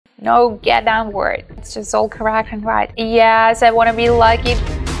No, get downward. It's just all correct and right. Yes, I want to be lucky.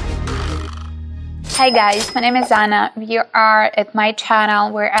 Hi guys, my name is Anna. You are at my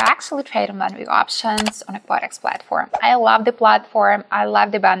channel where I actually trade on binary options on a Quotex platform. I love the platform, I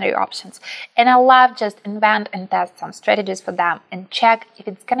love the binary options, and I love just invent and test some strategies for them and check if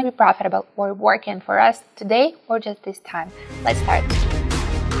it's gonna be profitable or working for us today or just this time. Let's start.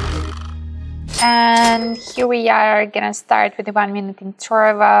 And here we are gonna start with the 1 minute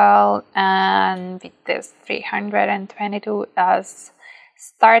interval and with this 322 as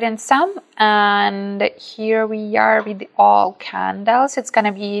starting sum, and here we are with all candles. It's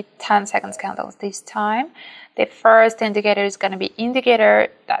gonna be 10 seconds candles this time. The first indicator is gonna be indicator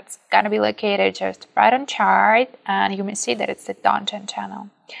that's gonna be located just right on chart, and you may see that it's the downtrend channel,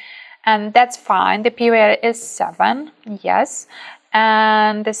 and that's fine. The period is 7, yes,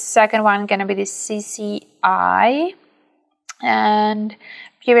 and the second one gonna be the CCI, and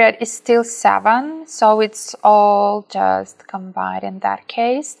period is still 7, so it's all just combined in that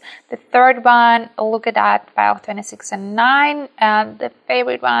case. The third one, look at that, 5, 26 and 9, and the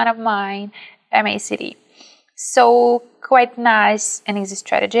favorite one of mine, MACD. So quite nice and easy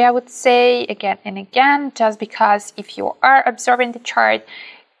strategy, I would say, again and again, just because if you are observing the chart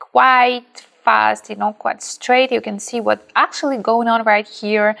quite fast, quite straight, you can see what's actually going on right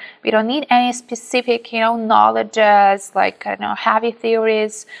here. We don't need any specific, knowledges, like, heavy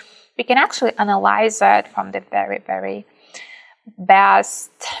theories. We can actually analyze it from the very, very best,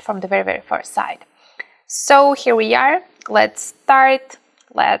 from the very, very first side. So here we are. Let's start.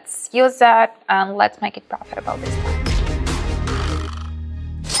 Let's use it and let's make it profitable this time.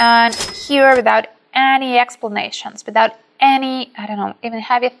 And here, without any explanations, without any, even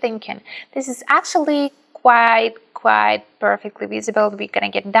heavy thinking, this is actually quite perfectly visible. We're gonna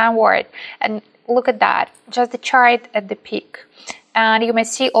get downward, and look at that, just the chart at the peak, and you may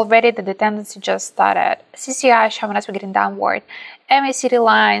see already that the tendency just started. CCI showing us we're getting downward, MACD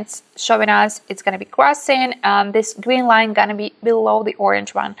lines showing us it's gonna be crossing, and this green line gonna be below the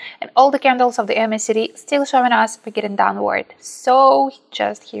orange one, and all the candles of the MACD still showing us we're getting downward. So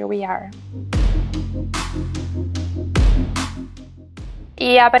just here we are.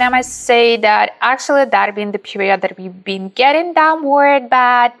 Yeah, but I must say that actually that been the period that we've been getting downward,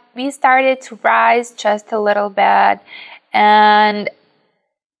 but we started to rise just a little bit. And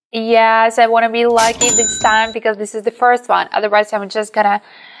yes, I want to be lucky this time because this is the first one. Otherwise, I'm just gonna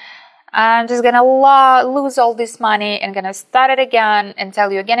lose all this money and gonna start it again and tell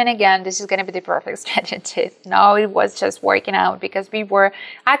you again and again this is gonna be the perfect strategy. No, it was just working out because we were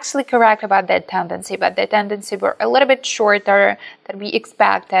actually correct about that tendency, but the tendency were a little bit shorter than we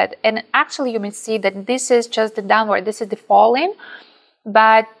expected. And actually you may see that this is just the downward, this is the falling,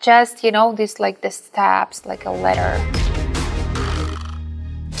 but just this like the steps, like a ladder.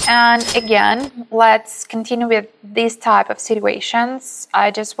 And again, let's continue with these type of situations.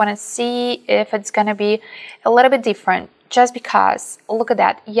 I just want to see if it's going to be a little bit different, just because, look at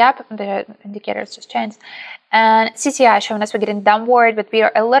that. Yep, the indicators just changed. And CCI showing us we're getting downward, but we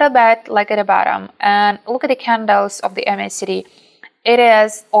are a little bit like at the bottom. And look at the candles of the MACD. It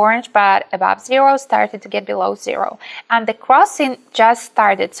is orange, but above 0, started to get below 0. And the crossing just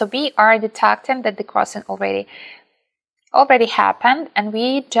started. So we are detecting that the crossing already happened, and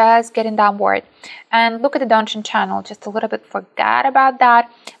we just getting downward. And look at the downtrend channel, just a little bit forgot about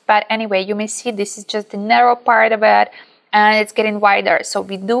that, but anyway, you may see this is just the narrow part of it, and it's getting wider. So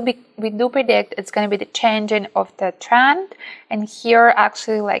we do predict it's going to be the changing of the trend. And here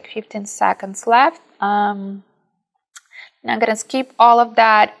actually like 15 seconds left. Now I'm gonna skip all of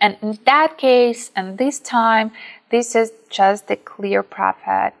that, and in that case, and this time, this is just the clear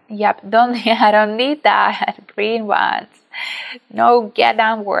profit. Yep, I don't need that green ones. No, get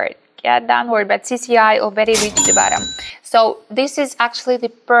downward, but CCI already reached the bottom. So this is actually the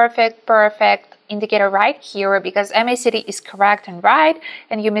perfect indicator right here, because MACD is correct and right,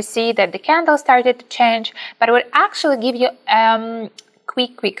 and you may see that the candle started to change, but it would actually give you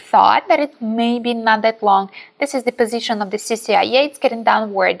quick thought that it may be not that long. This is the position of the CCI. Yeah, it's getting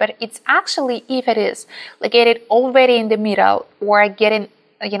downward, but it's actually, if it is located already in the middle or getting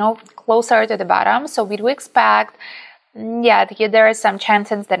closer to the bottom, so we do expect, yeah, there are some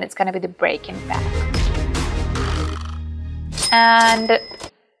chances that it's going to be the breaking back. And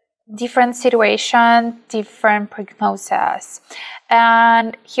different situation, different prognosis.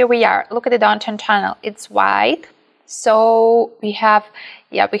 And here we are. Look at the downtrend channel. It's white. So we have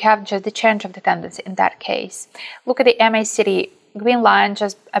just the change of the tendency in that case. Look at the MACD. Green line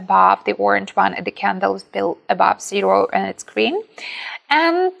just above the orange one, and the candle is still above 0 and it's green.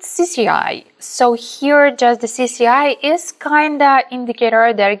 and CCI. So here just the CCI is kind of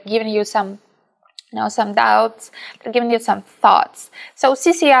indicator. They're giving you some some doubts, they're giving you some thoughts. So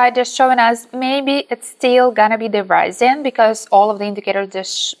CCI just showing us maybe it's still gonna be the rising because all of the indicators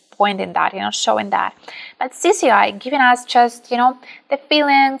just pointing that, showing that. But CCI giving us just, the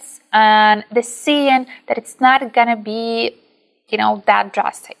feelings and the seeing that it's not gonna be, that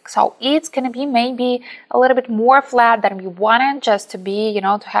drastic. So it's gonna be maybe a little bit more flat than we wanted, just to be,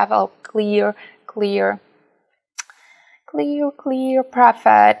 to have a clear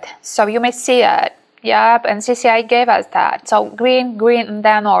profit. So you may see it. Yep, and CCI gave us that. So green, and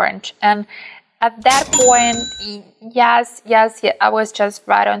then orange. And at that point, yes, I was just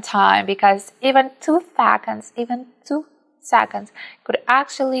right on time, because even 2 seconds could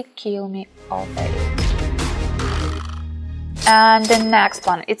actually kill me already. And the next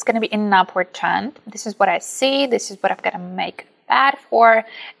one, it's going to be an upward trend. This is what I see. This is what I'm going to make a bet for.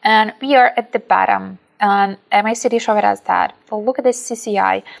 And we are at the bottom. And MACD showed us that. So look at this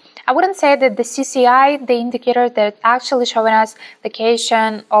CCI. I wouldn't say that the CCI, the indicator that actually showing us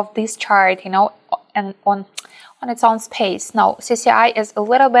location of this chart, and on its own space. No, CCI is a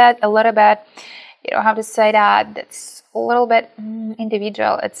little bit, how to say that, that's a little bit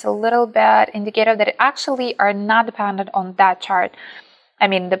individual. It's a little bit indicator that actually are not dependent on that chart. I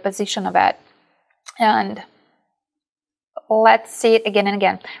mean, the position of it. And let's see it again and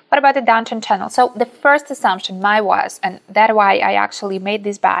again. What about the downtrend channel? So the first assumption mine was, and that's why I actually made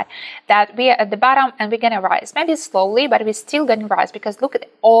this bet, that we are at the bottom and we're gonna rise. Maybe slowly, but we're still gonna rise, because look at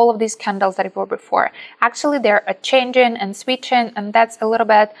all of these candles that were before. Actually, they're changing and switching, and that's a little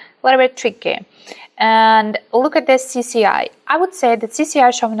bit tricky. And look at this CCI. I would say that CCI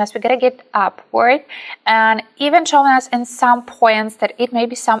is showing us we're gonna get upward, and even showing us in some points that it may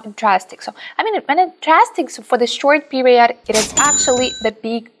be some drastic. So I mean, when it's drastic, so for the short period, it is actually the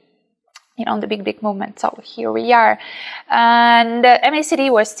big, the big movement. So here we are, and the MACD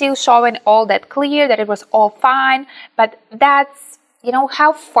was still showing all that clear, that it was all fine, but that's,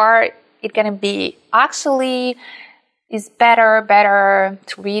 how far it gonna be actually is better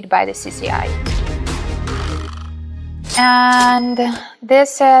to read by the CCI. And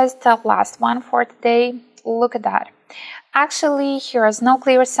this is the last one for today. Look at that. Actually, here is no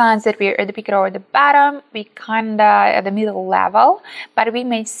clear signs that we're at the peak or the bottom. We kinda at the middle level, but we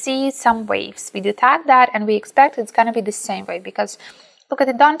may see some waves. We detect that, and we expect it's gonna be the same way, because look at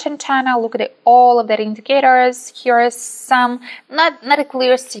the downtrend channel, look at all of the indicators. Here is some, not a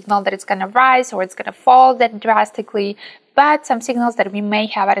clear signal that it's gonna rise or it's gonna fall that drastically, but some signals that we may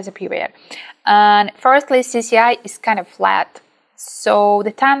have it as a period. And firstly, CCI is kind of flat. So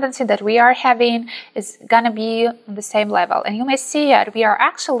the tendency that we are having is gonna be on the same level. And you may see it, we are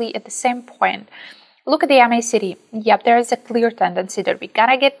actually at the same point. Look at the MACD. Yep, there is a clear tendency that we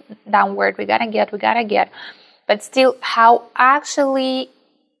gotta get downward, we gotta get. But still, how actually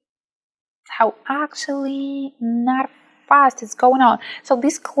not fast is going on. So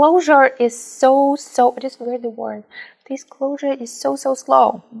this closure is so, I just forgot the word. This closure is so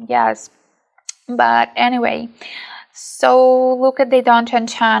slow. Yes. But anyway, so look at the downtrend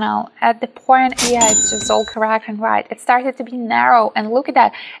channel. At the point, yeah, it's just all correct and right. It started to be narrow, and look at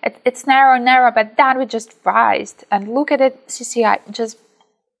that. It's narrow, but then we just rised. And look at it, CCI, just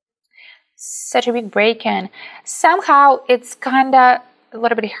such a big break-in. Somehow it's kind of a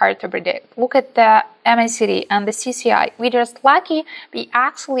little bit hard to predict. Look at the MACD and the CCI. We're just lucky we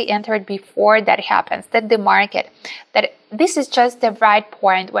actually entered before that happens, that the market, that this is just the right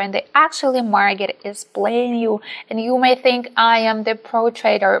point when the actually market is playing you, and you may think I am the pro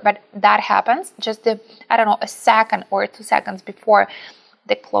trader, but that happens just a second or 2 seconds before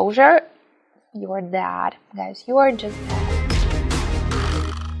the closure. You're dead, guys. You are just dead.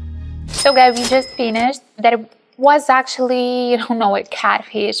 So guys, we just finished. That was actually, a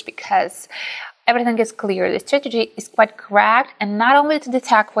catfish, because everything is clear. The strategy is quite correct, and not only to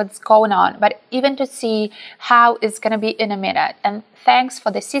detect what's going on, but even to see how it's going to be in a minute. And thanks for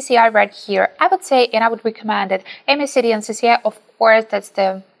the CCI right here. I would say, and I would recommend it, MACD and CCI, of course, that's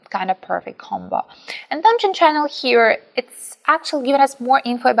the kind of perfect combo. And downtrend channel here, it's actually giving us more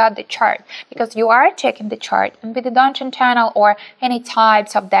info about the chart, because you are checking the chart, and with the downtrend channel or any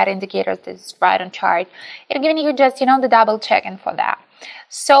types of that indicators that's right on chart, it's giving you just the double checking for that.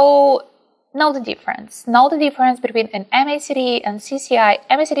 So know the difference between an MACD and CCI.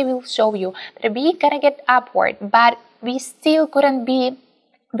 MACD will show you that we gonna get upward, but we still couldn't be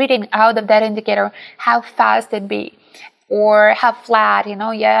reading out of that indicator how fast it be, or how flat,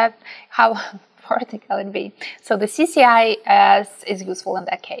 how vertical V. So the CCI is useful in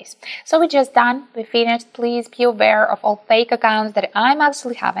that case. So we're just done. We finished. Please be aware of all fake accounts that I'm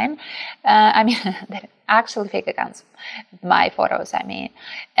actually having. That actually fake accounts, my photos, I mean.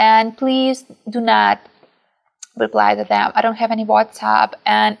 And please do not reply to them. I don't have any WhatsApp,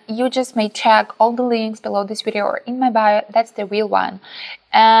 and you just may check all the links below this video or in my bio. That's the real one.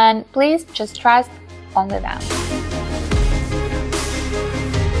 And please just trust only them.